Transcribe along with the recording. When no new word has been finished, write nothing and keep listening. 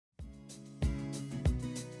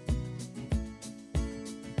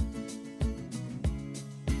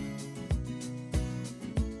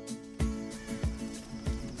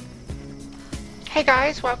Hey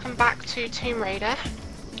guys, welcome back to Tomb Raider,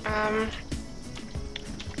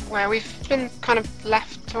 where we've been kind of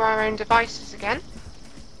left to our own devices again.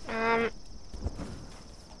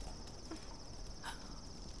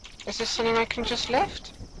 Is this something I can just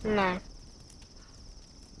lift? No.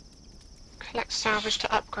 Collect salvage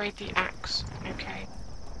to upgrade the axe. Okay.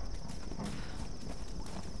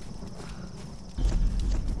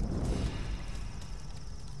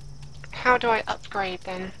 How do I upgrade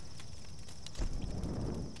then?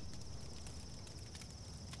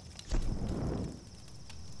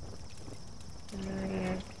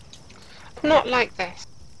 Not like this.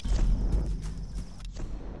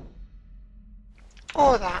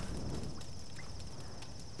 Or that.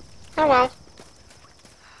 Oh well.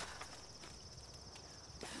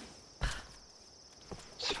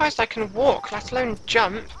 Surprised I can walk, let alone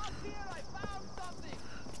jump.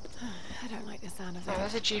 I don't like the sound of that. Oh,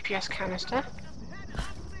 there's a GPS canister.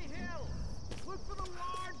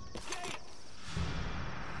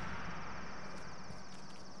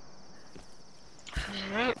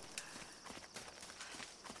 Alright.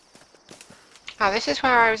 Ah, this is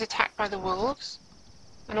where I was attacked by the wolves,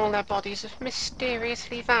 and all their bodies have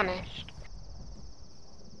mysteriously vanished.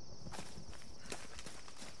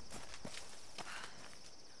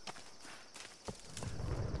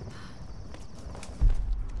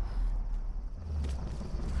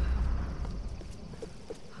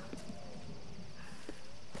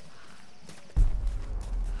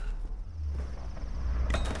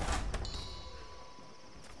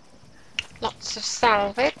 Lots of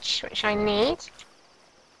salvage, which I need.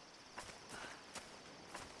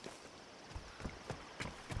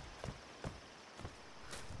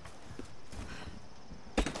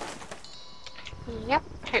 Yep,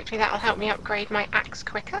 hopefully that'll help me upgrade my axe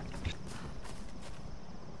quicker.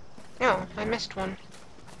 Oh, I missed one.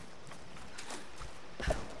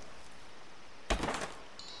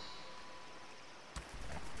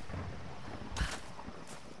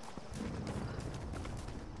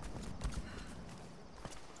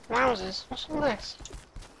 Wowzers, what's all this?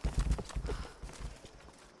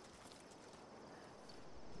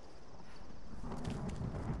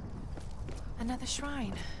 Another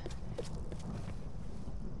shrine.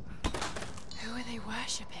 Who are they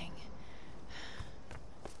worshipping?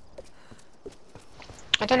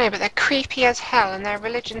 I don't know, but they're creepy as hell, and their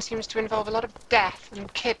religion seems to involve a lot of death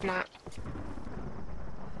and kidnap.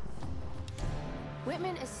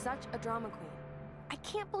 Whitman is such a drama queen. I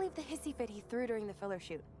can't believe the hissy fit he threw during the filler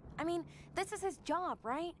shoot. I mean, this is his job,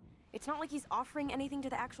 right? It's not like he's offering anything to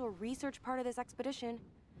the actual research part of this expedition.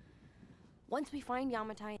 Once we find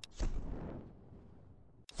Yamatai...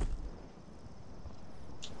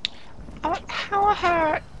 How are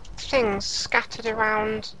her things scattered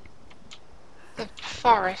around the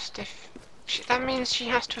forest? That means she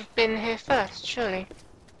has to have been here first, surely.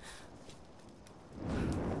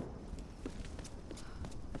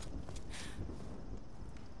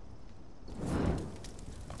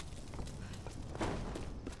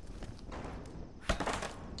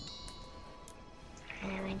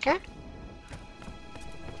 Here we go.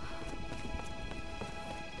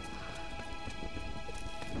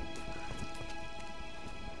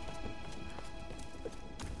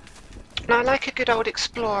 Now, I like a good old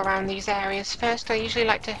explore around these areas. First, I usually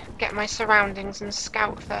like to get my surroundings and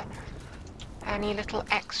scout for any little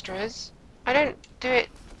extras. I don't do it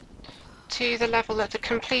to the level that the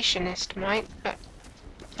completionist might, but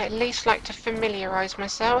I at least like to familiarise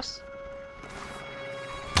myself.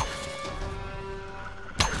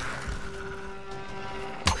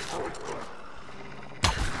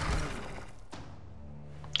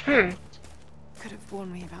 Could have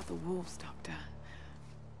warned me about the wolves, Doctor.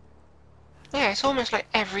 Yeah, it's almost like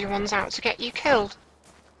everyone's out to get you killed.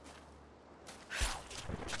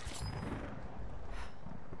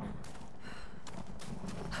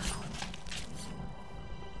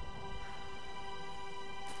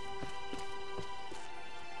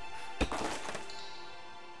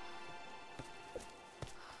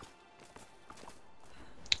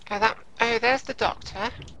 Oh, there's the doctor.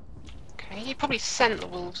 Okay, he probably sent the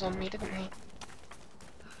wolves on me, didn't he?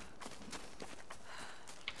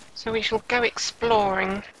 So we shall go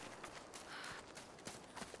exploring.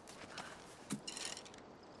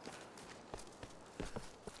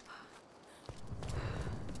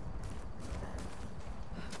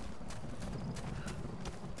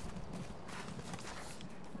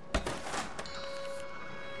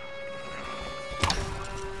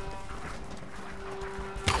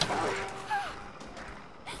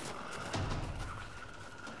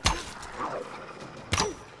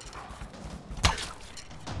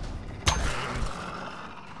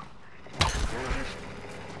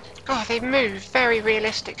 they move very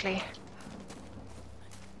realistically.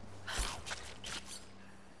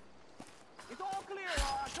 It's all clear,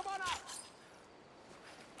 Laura. Come on up.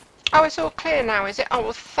 Oh, it's all clear now, is it? Oh,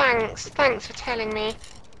 well, thanks. Thanks for telling me.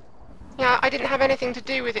 Yeah, I didn't have anything to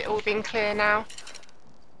do with it all being clear now.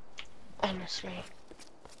 Honestly.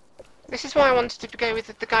 This is why I wanted to go with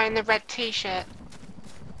the guy in the red t-shirt.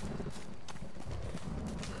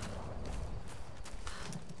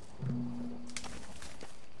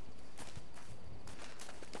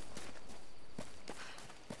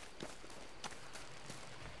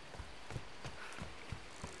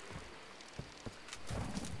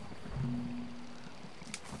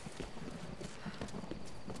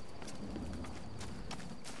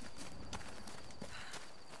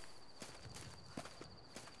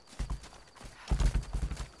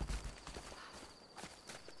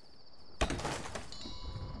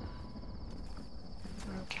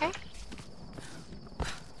 Okay.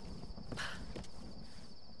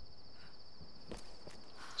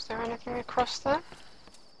 Is there anything across there?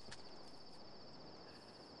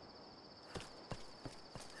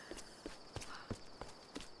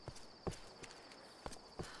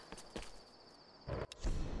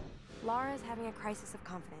 Lara's having a crisis of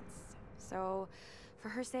confidence, so for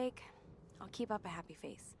her sake, I'll keep up a happy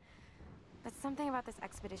face. But something about this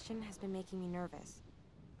expedition has been making me nervous.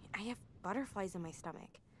 I have butterflies in my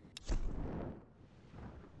stomach.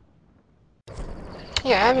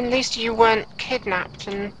 Yeah, I mean, at least you weren't kidnapped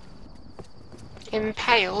and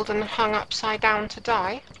impaled and hung upside down to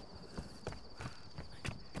die.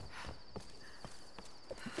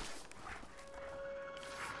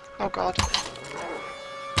 Oh god.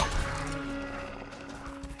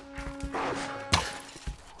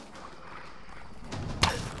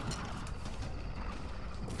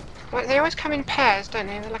 Well, they always come in pairs, don't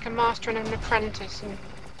they? They're like a master and an apprentice and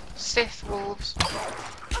Sith wolves.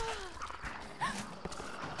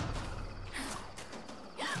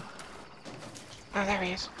 Oh, there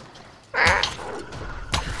he is.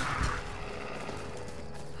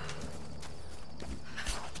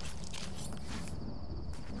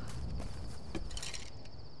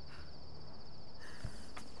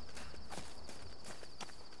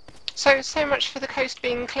 So much for the coast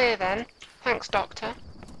being clear then. Thanks, Doctor.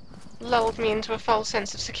 Lulled me into a false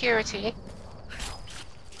sense of security.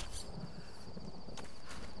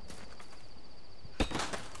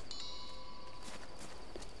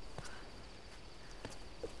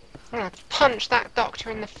 I'm gonna punch that doctor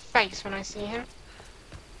in the face when I see him.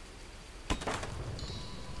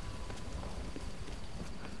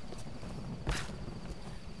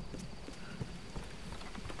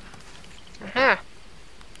 Aha!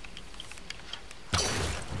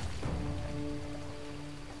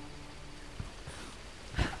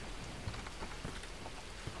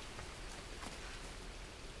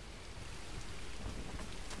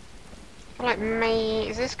 Like me,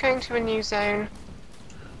 is this going to a new zone?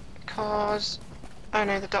 Because, oh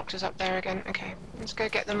no, the doctor's up there again. Okay, let's go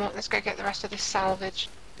get them all. Let's go get the rest of this salvage.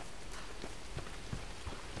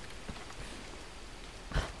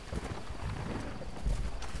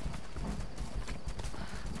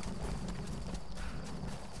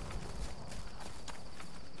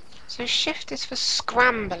 So shift is for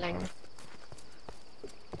scrambling.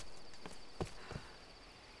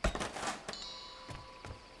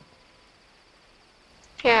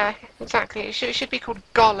 Yeah, exactly. It should be called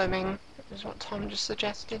goleming, is what Tom just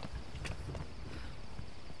suggested.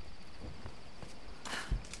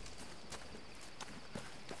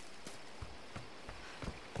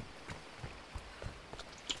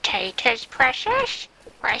 Taters, precious?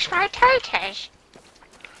 Where's my taters?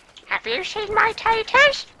 Have you seen my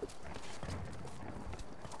taters?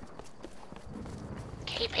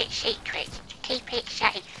 Keep it secret. Keep it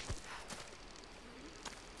safe.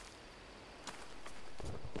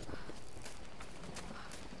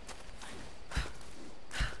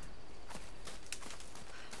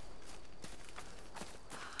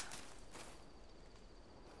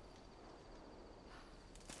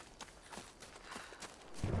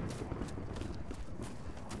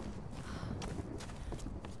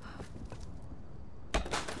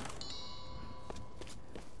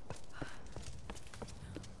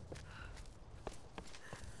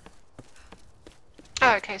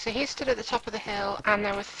 Oh, okay, so he stood at the top of the hill, and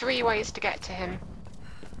there were 3 ways to get to him.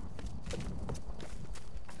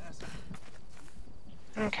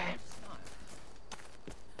 Okay.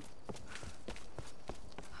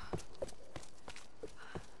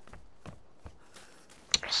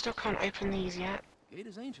 I still can't open these yet. Gate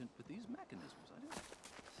is ancient, but these mechanisms, I didn't.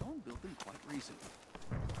 Someone built them quite recently.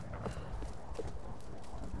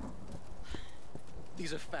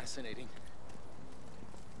 These are fascinating.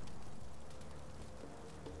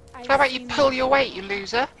 How about you pull your weight, you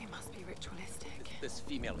loser? They must be ritualistic. This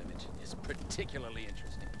female image is particularly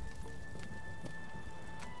interesting.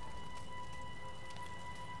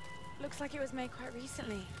 Looks like it was made quite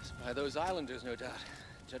recently. Just by those islanders, no doubt.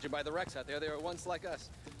 Judging by the wrecks out there, they were once like us.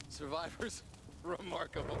 Survivors.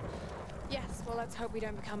 Remarkable. Yes, well, let's hope we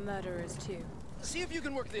don't become murderers, too. See if you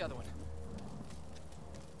can work the other one.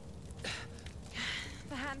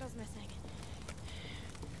 The handle's missing.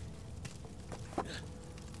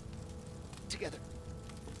 Together.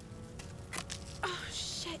 Oh,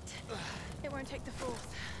 shit. It won't take the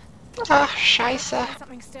fourth. Ah, scheisse. Find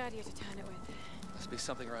something sturdier to turn it with. Must be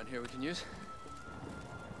something around here we can use.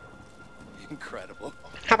 Incredible.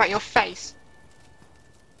 How about your face?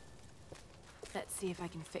 Let's see if I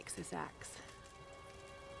can fix this axe.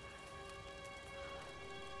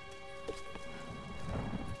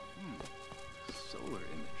 Solar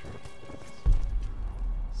imagery.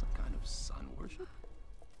 Some kind of sun worship?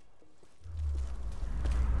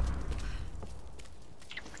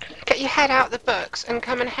 Get your head out the books and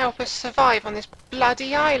come and help us survive on this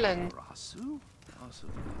bloody island. Rasu?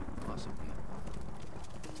 Possibly. Possibly.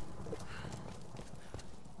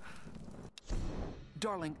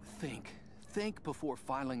 Darling, think. Think before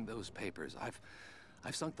filing those papers.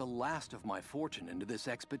 I've sunk the last of my fortune into this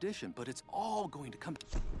expedition, but it's all going to come.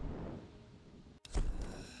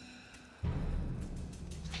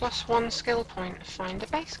 +1 skill point. Find a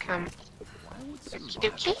base camp. Why would Okie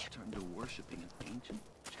survivors dokie. turn to worshipping an ancient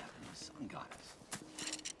Japanese sun goddess?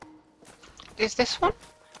 Is this one?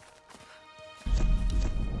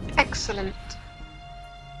 Excellent.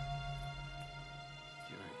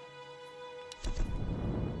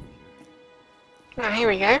 Now here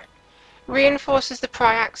we go. Reinforces the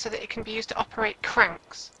pry axe so that it can be used to operate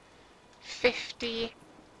cranks. 50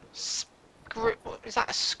 screw. Is that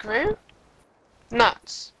a screw?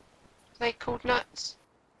 Nuts. Are they called nuts?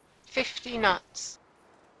 50 nuts.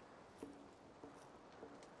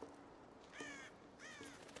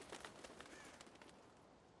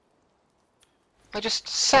 I just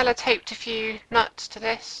sellotaped a few nuts to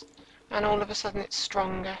this, and all of a sudden it's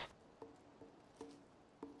stronger.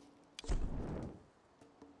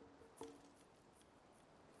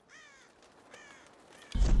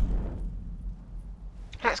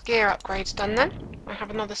 That's gear upgrades done then. I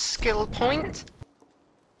have another skill point.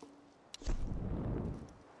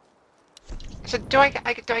 So do I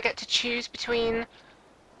get to choose between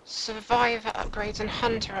survivor upgrades and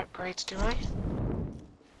hunter upgrades, do I?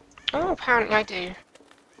 Oh, apparently I do.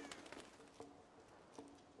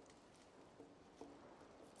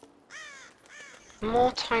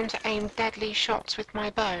 More time to aim deadly shots with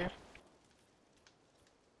my bow.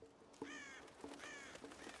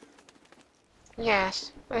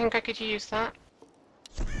 Yes, I think I could use that.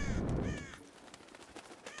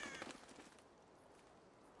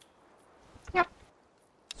 Yep.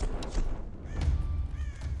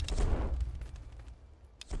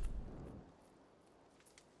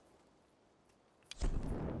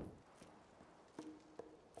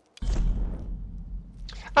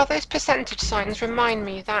 Oh, those percentage signs remind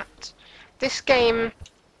me that this game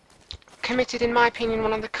committed, in my opinion,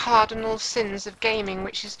 one of the cardinal sins of gaming,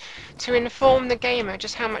 which is to inform the gamer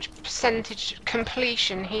just how much percentage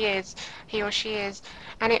completion he or she is.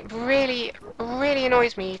 And it really, really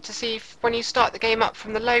annoys me to see when you start the game up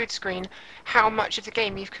from the load screen how much of the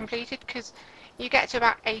game you've completed, because you get to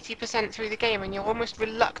about 80% through the game and you're almost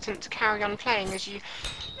reluctant to carry on playing as you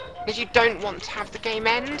don't want to have the game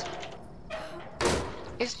end.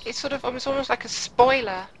 It's sort of almost like a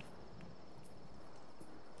spoiler.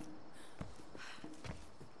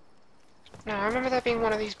 Now, I remember there being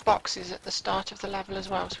one of these boxes at the start of the level as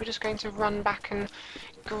well, so we're just going to run back and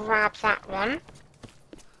grab that one.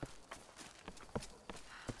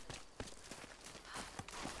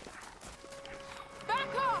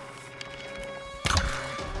 Back off!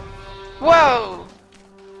 Whoa!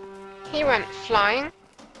 He went flying.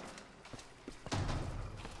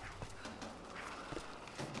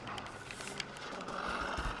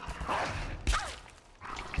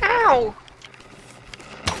 Ow!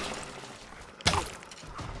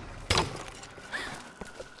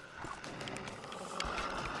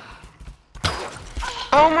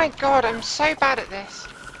 Oh my god, I'm so bad at this.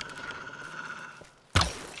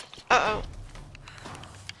 Uh-oh.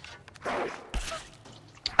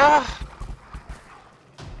 Oh.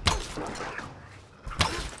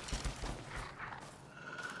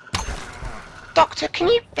 Doctor, can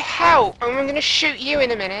you help? I'm going to shoot you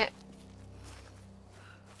in a minute.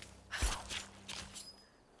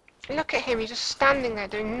 Look at him, he's just standing there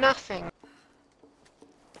doing nothing.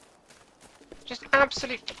 Just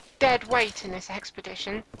absolute dead weight in this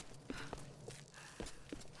expedition.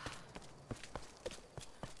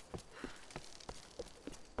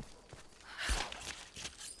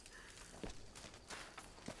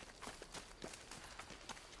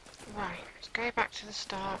 Go back to the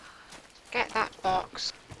start. Get that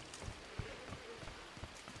box.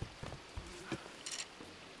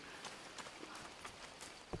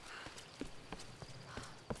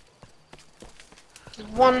 There's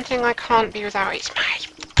one thing I can't be without, it's my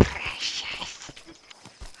precious.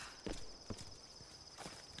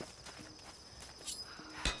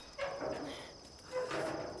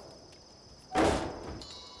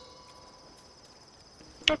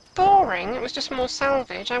 Not boring, it was just more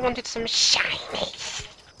salvage. I wanted some shinies.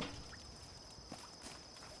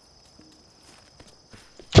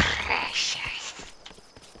 Precious.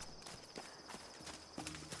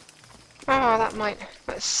 Oh, that might,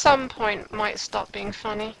 at some point, might stop being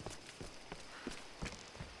funny.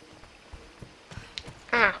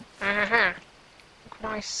 Ah, aha. Look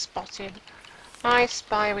what I spotted. I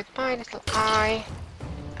spy with my little eye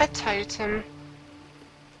a totem.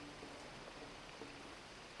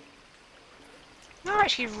 They're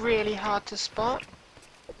actually really hard to spot.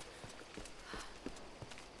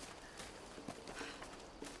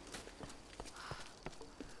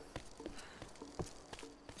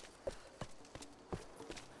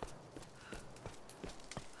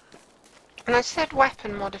 And I said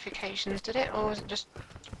weapon modifications, did it? Or was it just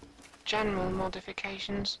general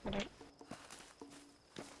modifications? I don't...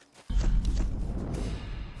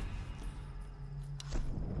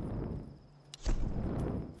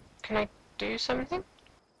 Can I do something?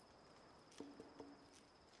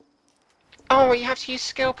 Oh, you have to use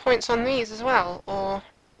skill points on these as well, or...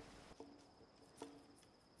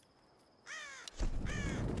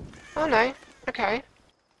 Oh no, okay.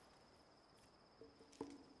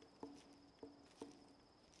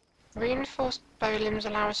 Reinforced bow limbs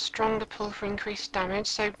allow a stronger pull for increased damage,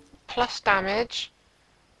 so plus damage,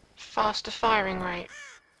 faster firing rate.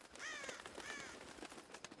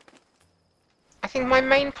 I think my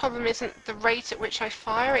main problem isn't the rate at which I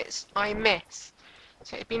fire, it's I miss.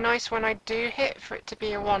 So it'd be nice when I do hit for it to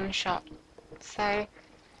be a one-shot. So I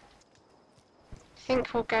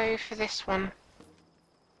think we'll go for this one.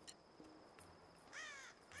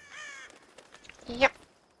 Yep.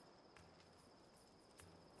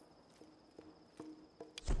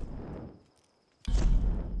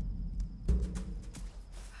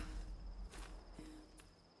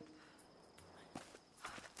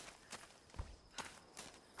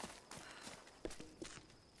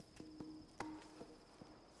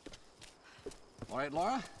 All right,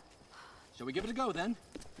 Laura. Shall we give it a go then?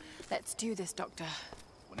 Let's do this, Doctor.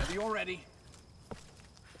 Whenever you're ready.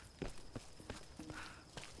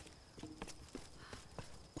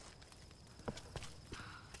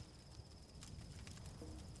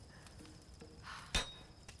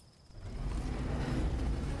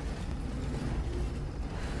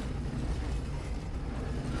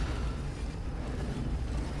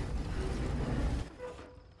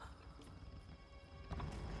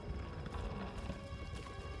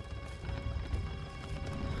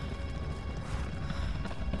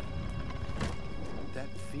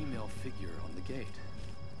 Female figure on the gate.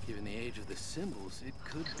 Given the age of the symbols, it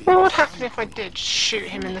could be... What would happen if I did shoot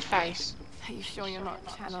him in the face? Are you sure you're not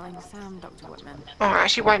channeling Sam, Dr. Whitman? Oh, it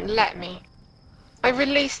actually won't let me. I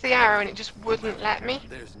released the arrow and it just wouldn't let me.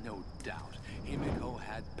 There's no doubt. Himiko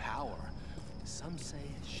had power. Some say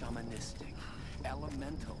shamanistic,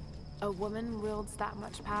 elemental. A woman wields that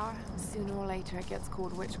much power, sooner or later it gets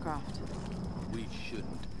called witchcraft. We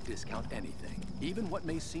shouldn't discount anything, even what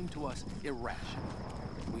may seem to us irrational.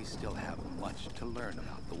 We still have much to learn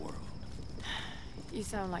about the world. You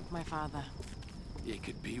sound like my father. It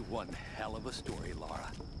could be one hell of a story, Laura.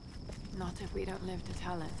 Not if we don't live to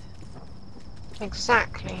tell it.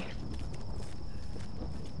 Exactly.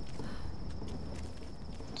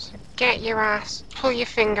 So get your ass, pull your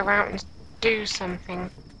finger out and do something.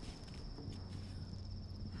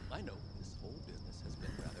 I know this whole business has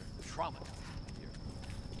been rather traumatizing here.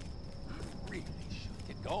 You really should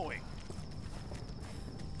get going.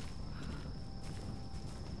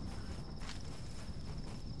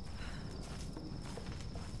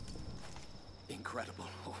 Incredible.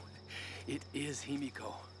 Oh, it is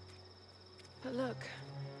Himiko. But look,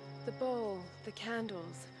 the bowl, the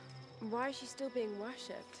candles. Why is she still being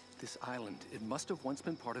worshipped? This island, it must have once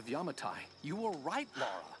been part of Yamatai. You were right,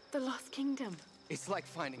 Laura. The Lost Kingdom. It's like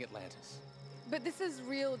finding Atlantis. But this is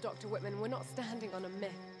real, Dr. Whitman. We're not standing on a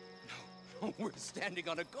myth. No, we're standing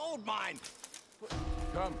on a gold mine.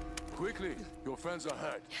 Come, quickly. Your friends are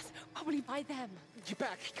hurt. Yes, probably by them. Get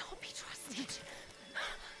back. They can't be trusted.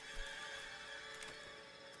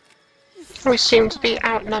 We seem to be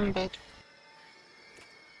outnumbered.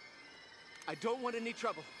 I don't want any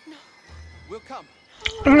trouble. No. We'll come.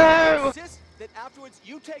 No! Insist that afterwards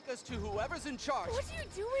you take us to whoever's in charge. What are you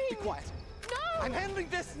doing? Be quiet. I'm handling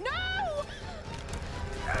this! No!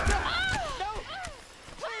 No!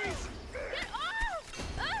 Please! Get off!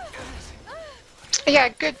 Yeah,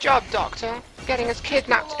 good job, Doctor. Getting us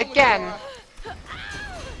kidnapped again.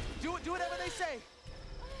 Do whatever they say!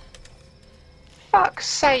 Fuck's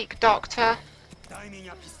sake, Doctor.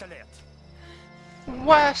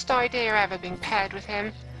 Worst idea ever being paired with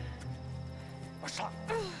him.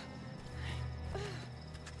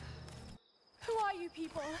 Who are you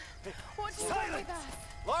people? What do you want with us?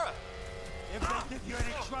 Laura! If they give you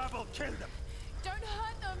any trouble, kill them. Don't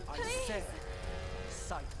hurt them, I please! said,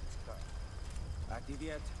 silence her. А ты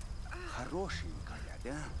ведь хорошенькая,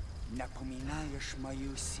 да? Напоминаешь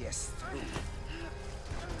мою сестру.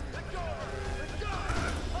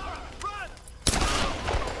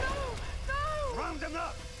 Round them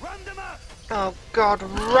up! Round them up! Oh God,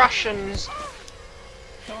 Russians.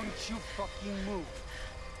 Don't you fucking move.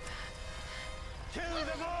 Kill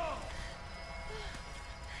them all!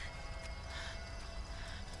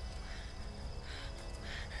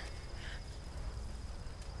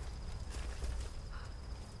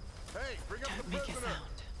 Hey, bring up the Make a prisoner.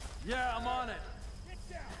 sound. Yeah, I'm on it.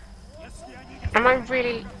 Am I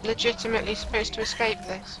really legitimately supposed to escape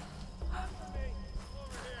this?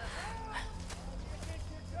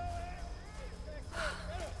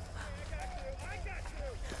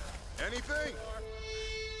 Anything?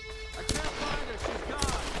 I can't find her. She's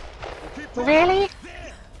gone. We'll keep Really?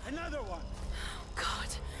 There! Another one! God.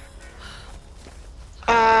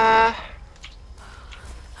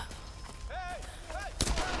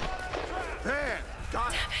 Van,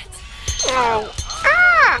 got it. Oh.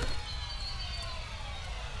 Ah!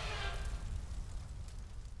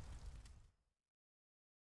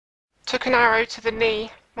 Took an arrow to the knee.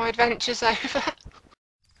 My adventure's over.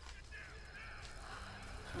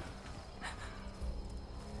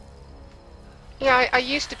 Yeah, I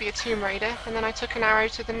used to be a Tomb Raider, and then I took an arrow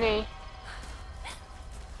to the knee.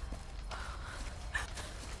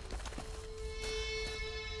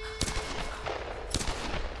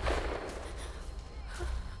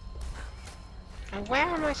 And where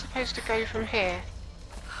am I supposed to go from here?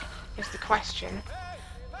 Is the question.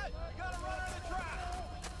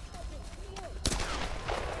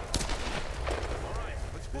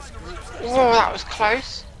 Oh, that was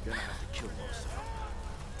close. Gonna have to kill most of them.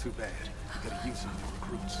 Too bad. You gotta use them for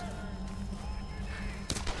recruits.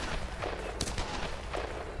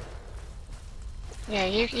 Yeah,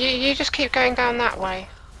 you just keep going down that way.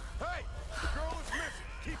 Hey, the girl is missing.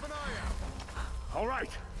 Keep an eye out. All right.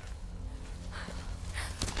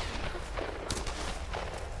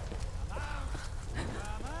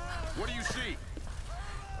 What do you see?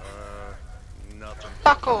 Nothing.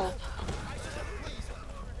 Fuck all.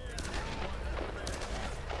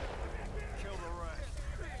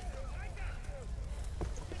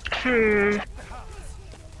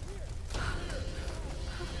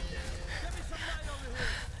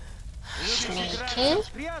 Sneaky.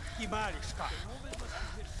 Прятки, малышка.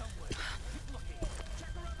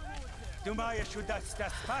 Думаешь,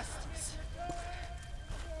 удастся спастись?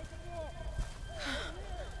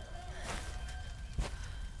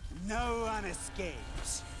 No one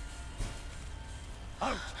escapes.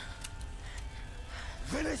 Out!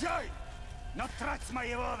 Вылезай! Но трать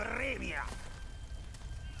моего времени!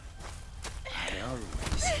 I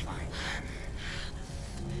always find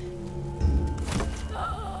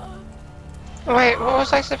Wait, what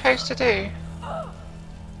was I supposed to do?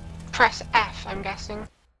 Press F, I'm guessing.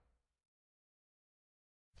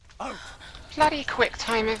 Out! Bloody quick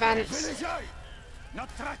time events. Вылезай! Но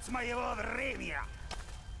трать моего времени!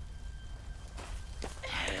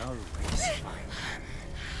 I always find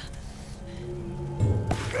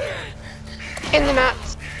In the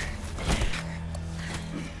nuts.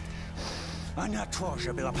 Она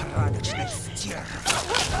тоже была порядочной стервой.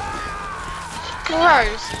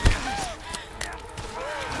 Gross.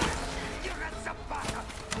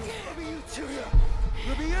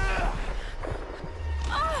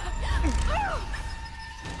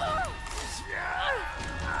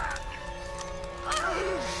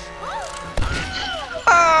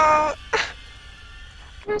 Oh,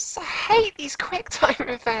 I hate these quick time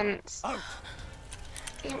events. Out!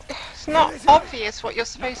 It's not obvious what you're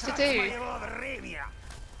supposed to do. I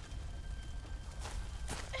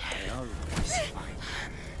always find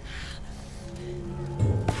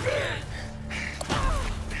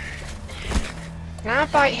Now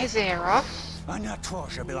bite his ear off. Она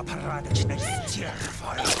тоже была порядочной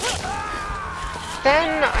стервой.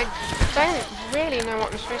 Then I don't really know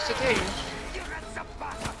what I'm supposed to do.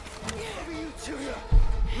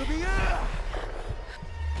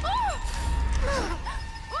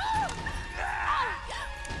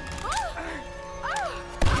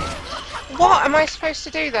 What am I supposed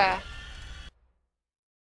to do there?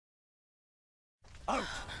 Out!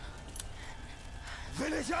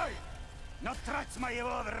 Вылезай! Но трать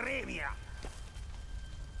моего времени!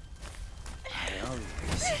 I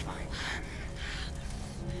always find...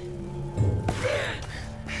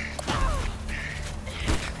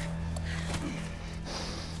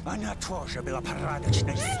 Она тоже была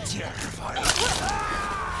порядочной стервой.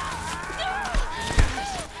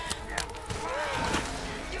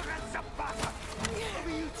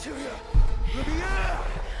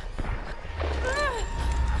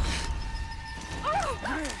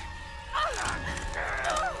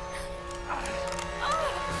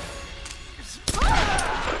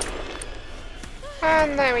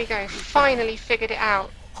 And there we go, finally figured it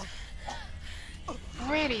out.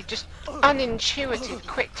 Really just unintuitive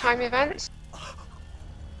quick time events.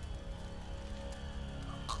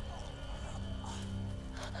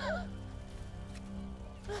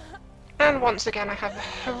 And once again I have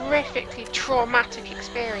a horrifically traumatic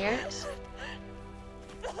experience.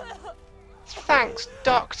 Thanks,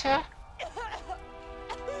 Doctor.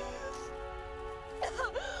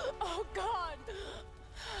 Oh, God!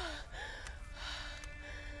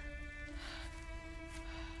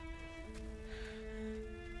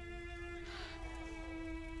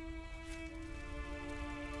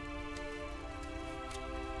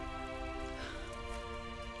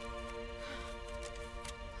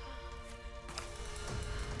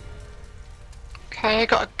 Okay,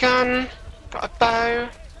 got a gun, got a bow.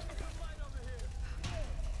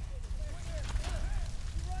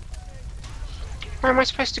 Where am I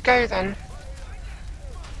supposed to go then?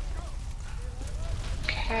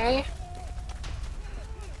 Okay.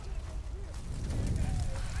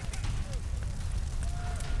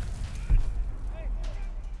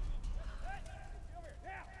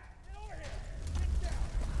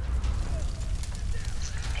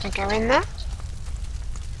 Can I go in there?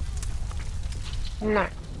 No.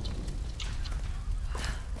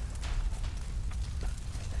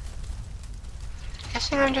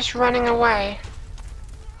 Guessing I'm just running away.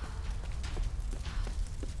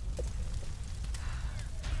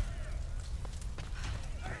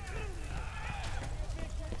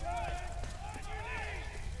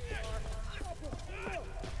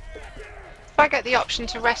 If I get the option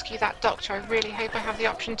to rescue that doctor, I really hope I have the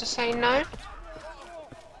option to say no.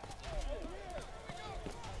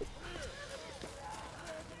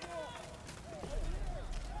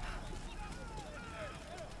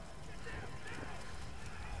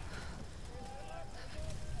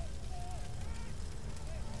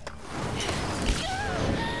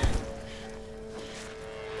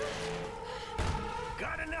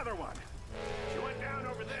 Got another one. She went down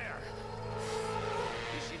over there.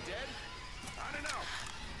 Is she dead? I don't know.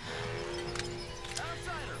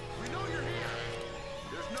 Outsider, we know you're here.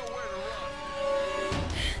 There's nowhere to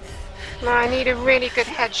run. No, I need a really good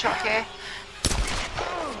headshot here.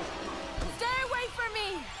 Stay away from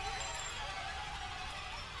me!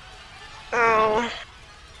 Oh.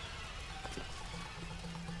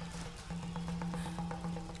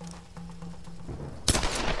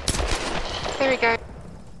 There we go.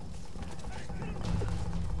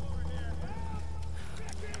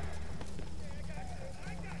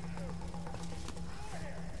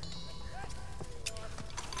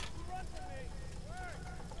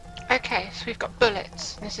 Okay, so we've got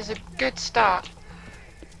bullets. This is a good start.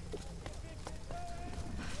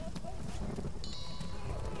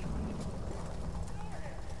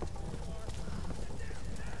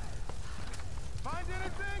 Find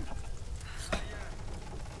anything?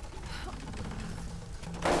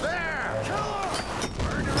 There! Kill her!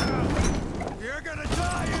 Burn her out! You're gonna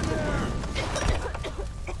die in there!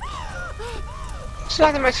 It's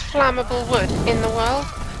like the most flammable wood in the world.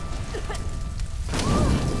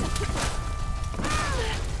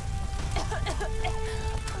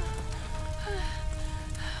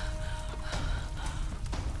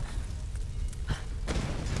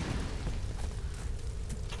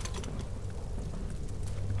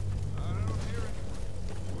 I don't hear it.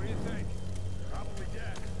 What do you think? Probably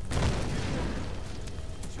dead.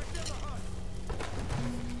 Check in the hut.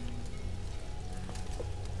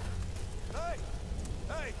 Hey!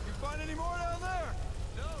 Hey, you find any more down there?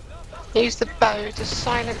 No, nothing. Use the bow to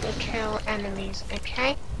silently kill enemies,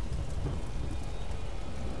 okay?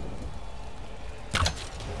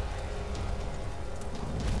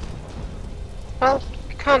 Well,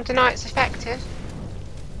 you can't deny it's effective.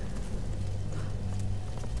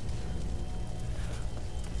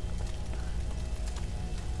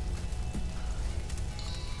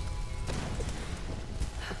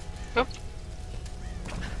 Nope.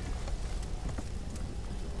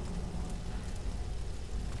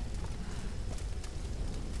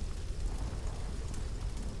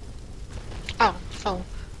 full.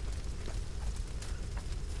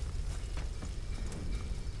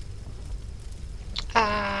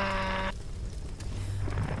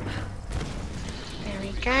 There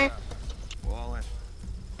we go. Wallet.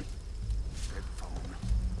 Headphone.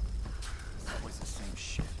 It's always the same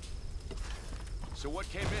shit. So what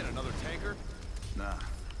came in? Another tanker? Nah,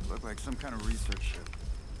 looked like some kind of research ship.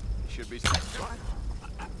 Should be. What?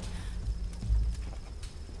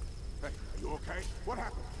 Hey, are you okay? What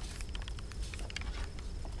happened?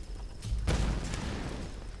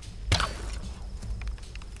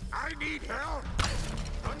 I need help.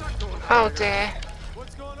 I'm not going. Oh dear.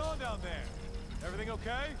 What's going on down there? Everything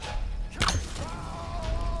okay?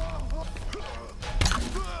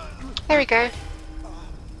 There we go.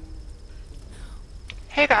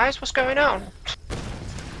 Hey guys, what's going on?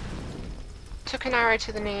 Took an arrow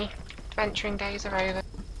to the knee. Adventuring days are over.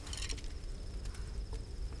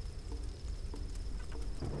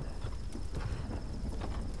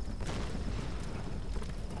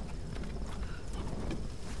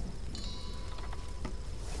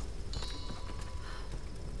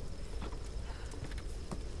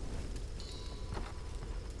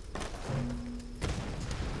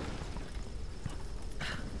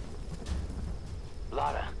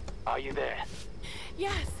 Lara, are you there?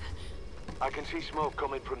 Yes. I can see smoke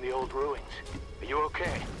coming from the old ruins. Are you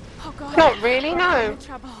okay? Oh god. Not really, We're no. in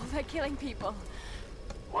trouble. They're killing people.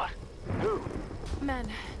 What? Who? Men.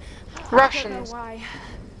 Russians. I don't know why.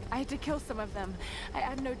 I had to kill some of them. I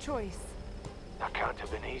had no choice. That can't have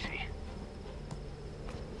been easy.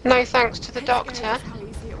 No thanks to the It's doctor. scary how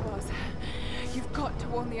easy it was. You've got to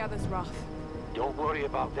warn the others, Roth. Don't worry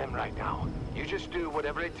about them right now. You just do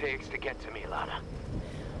whatever it takes to get to me, Lara.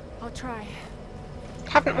 I'll try.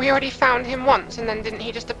 Haven't we already found him once and then didn't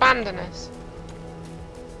he just abandon us?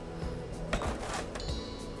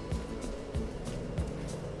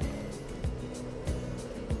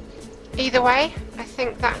 Either way, I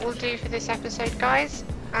think that will do for this episode, guys.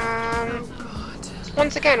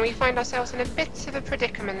 Once again, we find ourselves in a bit of a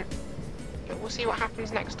predicament, but we'll see what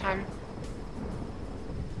happens next time.